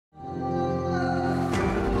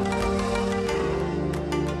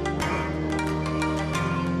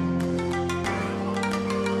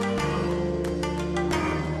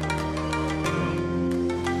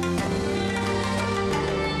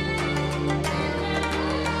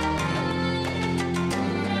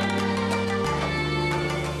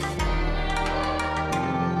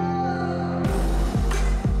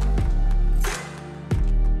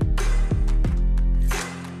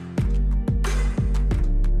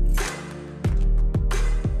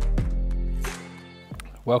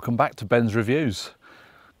Welcome back to Ben's Reviews.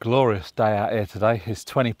 Glorious day out here today. It's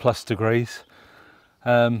 20+ degrees.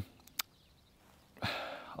 I've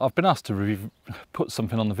been asked to put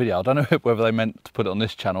something on the video. I don't know whether they meant to put it on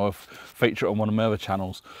this channel or feature it on one of my other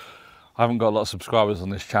channels. I haven't got a lot of subscribers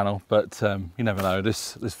on this channel, but you never know,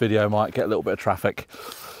 this video might get a little bit of traffic.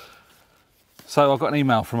 So I got an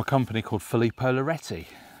email from a company called Filippo Loreti.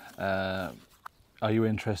 Are you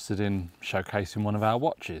interested in showcasing one of our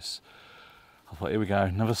watches? I thought, here we go,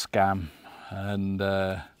 another scam. And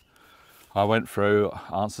I went through,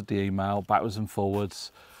 answered the email backwards and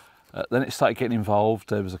forwards. Then it started getting involved.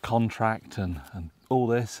 There was a contract and all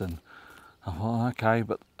this, and I thought, okay,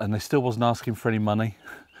 and they still wasn't asking for any money.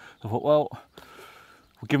 I thought, well,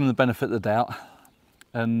 we'll give them the benefit of the doubt.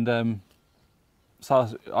 And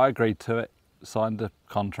so I agreed to it, signed the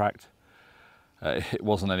contract. It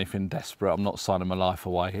wasn't anything desperate. I'm not signing my life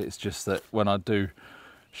away. It's just that when I do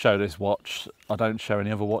show this watch, I don't show any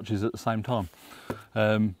other watches at the same time.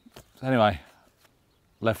 So anyway,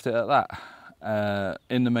 left it at that.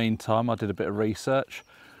 In the meantime, I did a bit of research.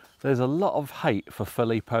 There's a lot of hate for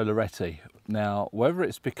Filippo Loreti. Now, whether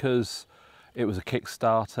it's because it was a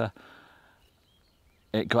Kickstarter,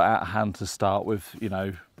 it got out of hand to start with, you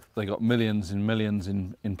know, they got millions and millions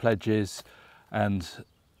in pledges, and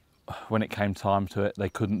when it came time to it, they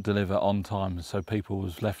couldn't deliver on time, so people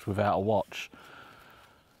was left without a watch.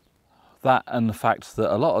 That and the fact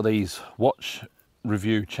that a lot of these watch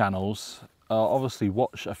review channels are obviously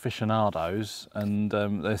watch aficionados, and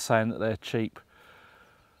they're saying that they're cheap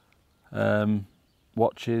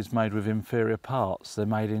watches made with inferior parts. They're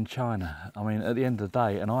made in China. I mean, at the end of the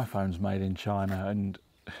day, an iPhone's made in China and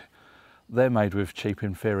they're made with cheap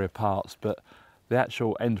inferior parts, but the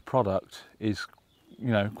actual end product is,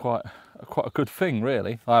 you know, quite a good thing,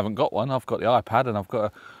 really. I haven't got one. I've got the iPad and I've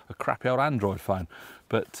got a crappy old Android phone.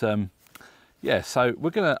 But yeah, so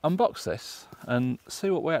we're going to unbox this and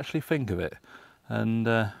see what we actually think of it. And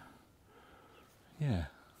yeah,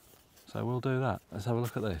 so we'll do that. Let's have a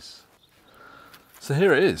look at this. So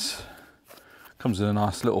here it is. Comes in a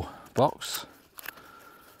nice little box.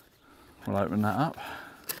 We'll open that up.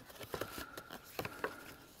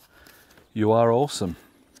 You are awesome.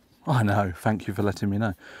 I know, thank you for letting me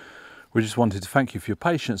know. We just wanted to thank you for your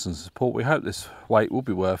patience and support. We hope this wait will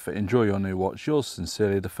be worth it. Enjoy your new watch. Yours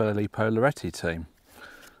sincerely, the Filippo Loreti team.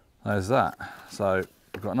 There's that. So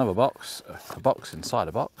we've got another box, a box inside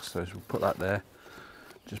a box. So we'll put that there.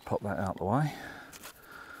 Just pop that out the way.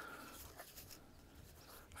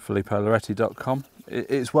 FilippoLoreti.com.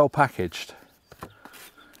 It's well packaged.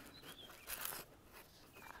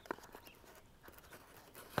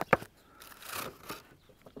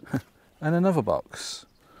 And another box.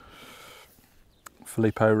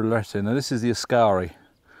 Filippo Loreti. Now this is the Ascari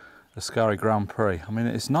Grand Prix. I mean,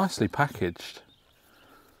 it's nicely packaged.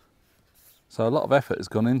 So a lot of effort has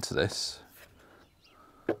gone into this.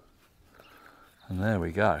 And there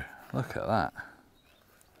we go. Look at that.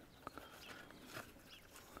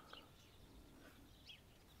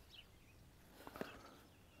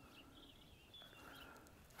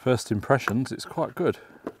 First impressions, it's quite good.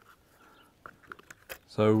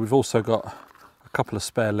 So we've also got a couple of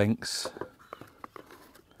spare links,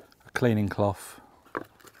 a cleaning cloth,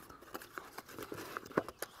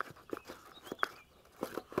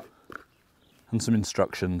 and some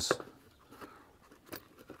instructions.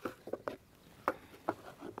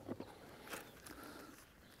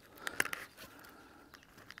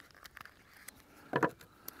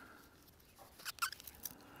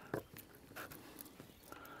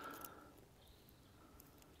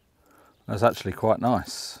 That's actually quite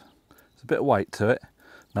nice. There's a bit of weight to it.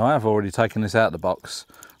 Now I have already taken this out of the box,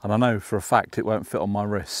 and I know for a fact it won't fit on my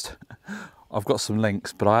wrist. I've got some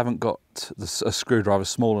links, but I haven't got a screwdriver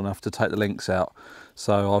small enough to take the links out.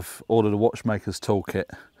 So I've ordered a watchmaker's toolkit,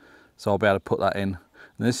 so I'll be able to put that in.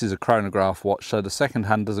 And this is a chronograph watch, so the second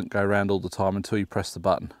hand doesn't go around all the time until you press the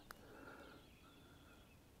button.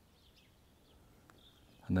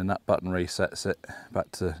 And then that button resets it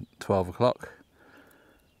back to 12 o'clock.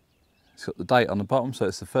 It's got the date on the bottom, so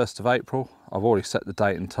it's the 1st of April. I've already set the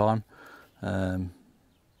date and time, and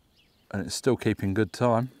it's still keeping good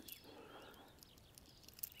time.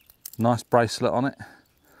 Nice bracelet on it.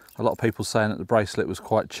 A lot of people saying that the bracelet was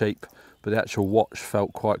quite cheap, but the actual watch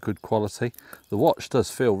felt quite good quality. The watch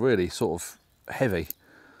does feel really sort of heavy.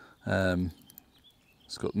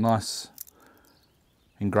 It's got nice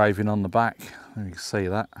engraving on the back. You can see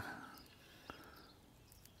that.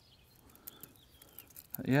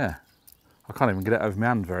 Yeah. I can't even get it over my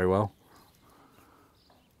hand very well,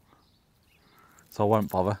 so I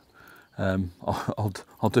won't bother.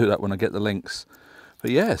 I'll do that when I get the links.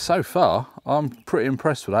 But yeah, so far I'm pretty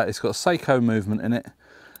impressed with that. It's got Seiko movement in it.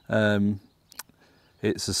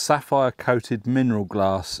 It's a sapphire coated mineral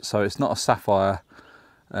glass, so it's not a sapphire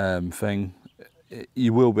thing.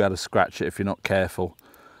 You will be able to scratch it if you're not careful,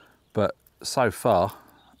 but so far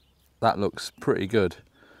that looks pretty good.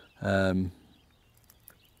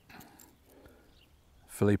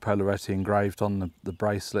 Filippo Loreti engraved on the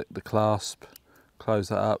bracelet, the clasp. Close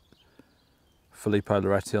that up. Filippo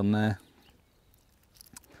Loreti on there.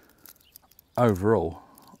 Overall,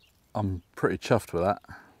 I'm pretty chuffed with that.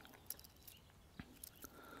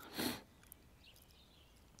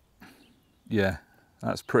 Yeah,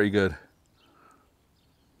 that's pretty good.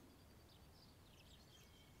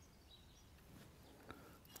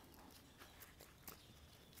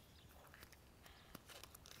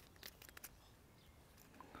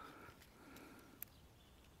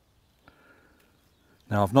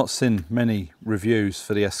 Now, I've not seen many reviews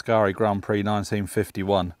for the Ascari Grand Prix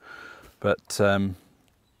 1951, but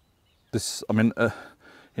this, I mean,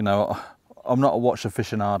 you know, I'm not a watch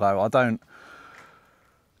aficionado. I don't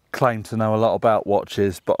claim to know a lot about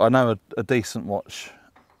watches, but I know a decent watch,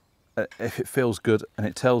 if it feels good and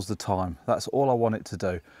it tells the time, that's all I want it to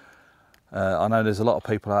do. I know there's a lot of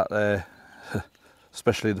people out there,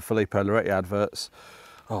 especially the Filippo Loreti adverts.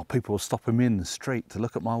 Oh, people are stopping me in the street to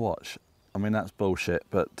look at my watch. I mean, that's bullshit,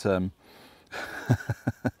 but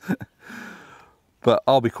but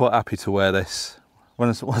I'll be quite happy to wear this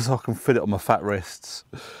once I can fit it on my fat wrists.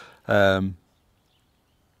 Yeah,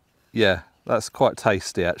 that's quite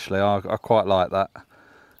tasty actually. I quite like that,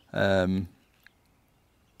 and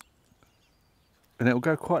it'll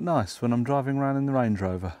go quite nice when I'm driving around in the Range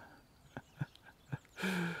Rover.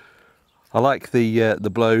 I like the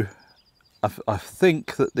blue. I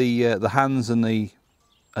think that the hands and the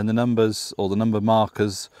numbers, or the number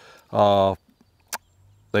markers,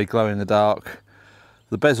 they glow in the dark.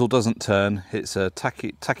 The bezel doesn't turn. It's a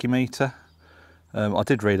tachymeter. I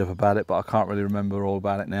did read up about it, but I can't really remember all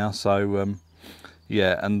about it now. So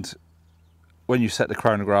yeah, and when you set the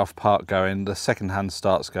chronograph part going, the second hand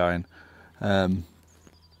starts going. And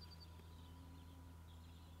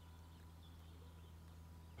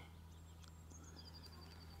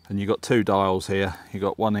you've got two dials here. You've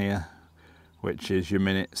got one here, which is your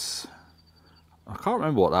minutes. I can't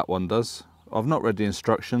remember what that one does. I've not read the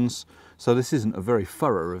instructions, so this isn't a very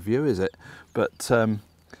thorough review, is it? But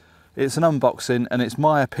it's an unboxing and it's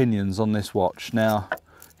my opinions on this watch. Now,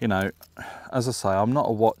 you know, as I say, I'm not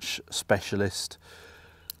a watch specialist,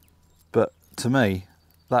 but to me,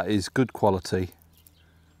 that is good quality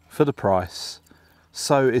for the price.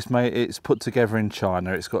 So it's put together in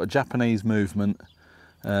China. It's got a Japanese movement,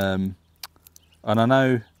 and I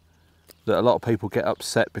know that a lot of people get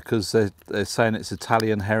upset because they're saying it's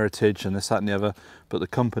Italian heritage and this, that and the other, but the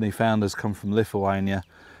company founders come from Lithuania.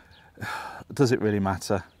 Does it really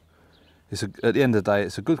matter? At the end of the day,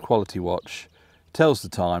 it's a good quality watch, tells the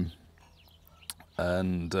time,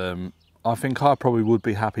 and I think I probably would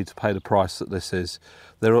be happy to pay the price that this is.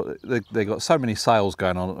 They've got so many sales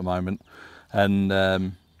going on at the moment,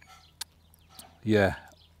 and yeah,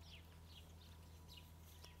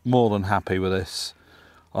 more than happy with this.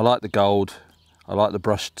 I like the gold, I like the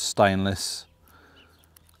brushed stainless,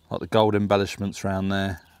 I like the gold embellishments around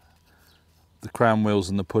there. The crown wheels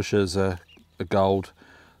and the pushers are gold.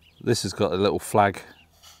 This has got a little flag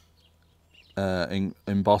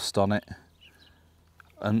embossed on it.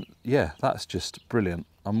 And yeah, that's just brilliant.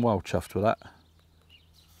 I'm well chuffed with that.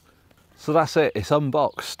 So that's it, it's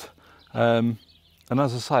unboxed. And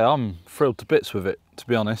as I say, I'm thrilled to bits with it, to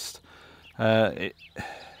be honest. It's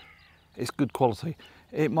good quality.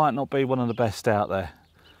 It might not be one of the best out there,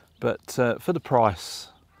 but for the price,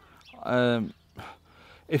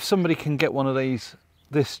 if somebody can get one of these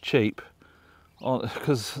this cheap,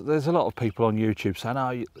 because there's a lot of people on YouTube saying,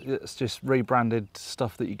 oh, it's just rebranded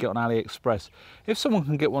stuff that you get on AliExpress. If someone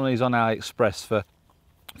can get one of these on AliExpress for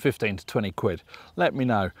 15 to 20 quid, let me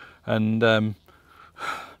know, and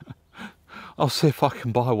I'll see if I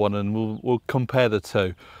can buy one and we'll compare the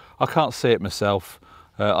two. I can't see it myself.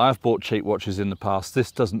 I've bought cheap watches in the past.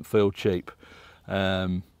 This doesn't feel cheap,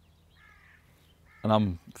 and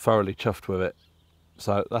I'm thoroughly chuffed with it.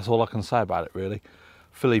 So that's all I can say about it, really.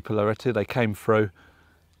 Filippo Loreti, they came through.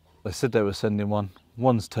 They said they were sending one.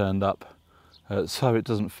 One's turned up, so it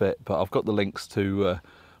doesn't fit. But I've got the links to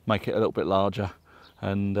make it a little bit larger,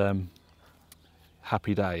 and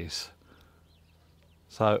happy days.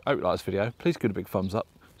 So I hope you like this video. Please give it a big thumbs up.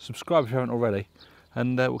 Subscribe if you haven't already,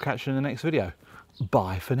 and we'll catch you in the next video.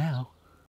 Bye for now.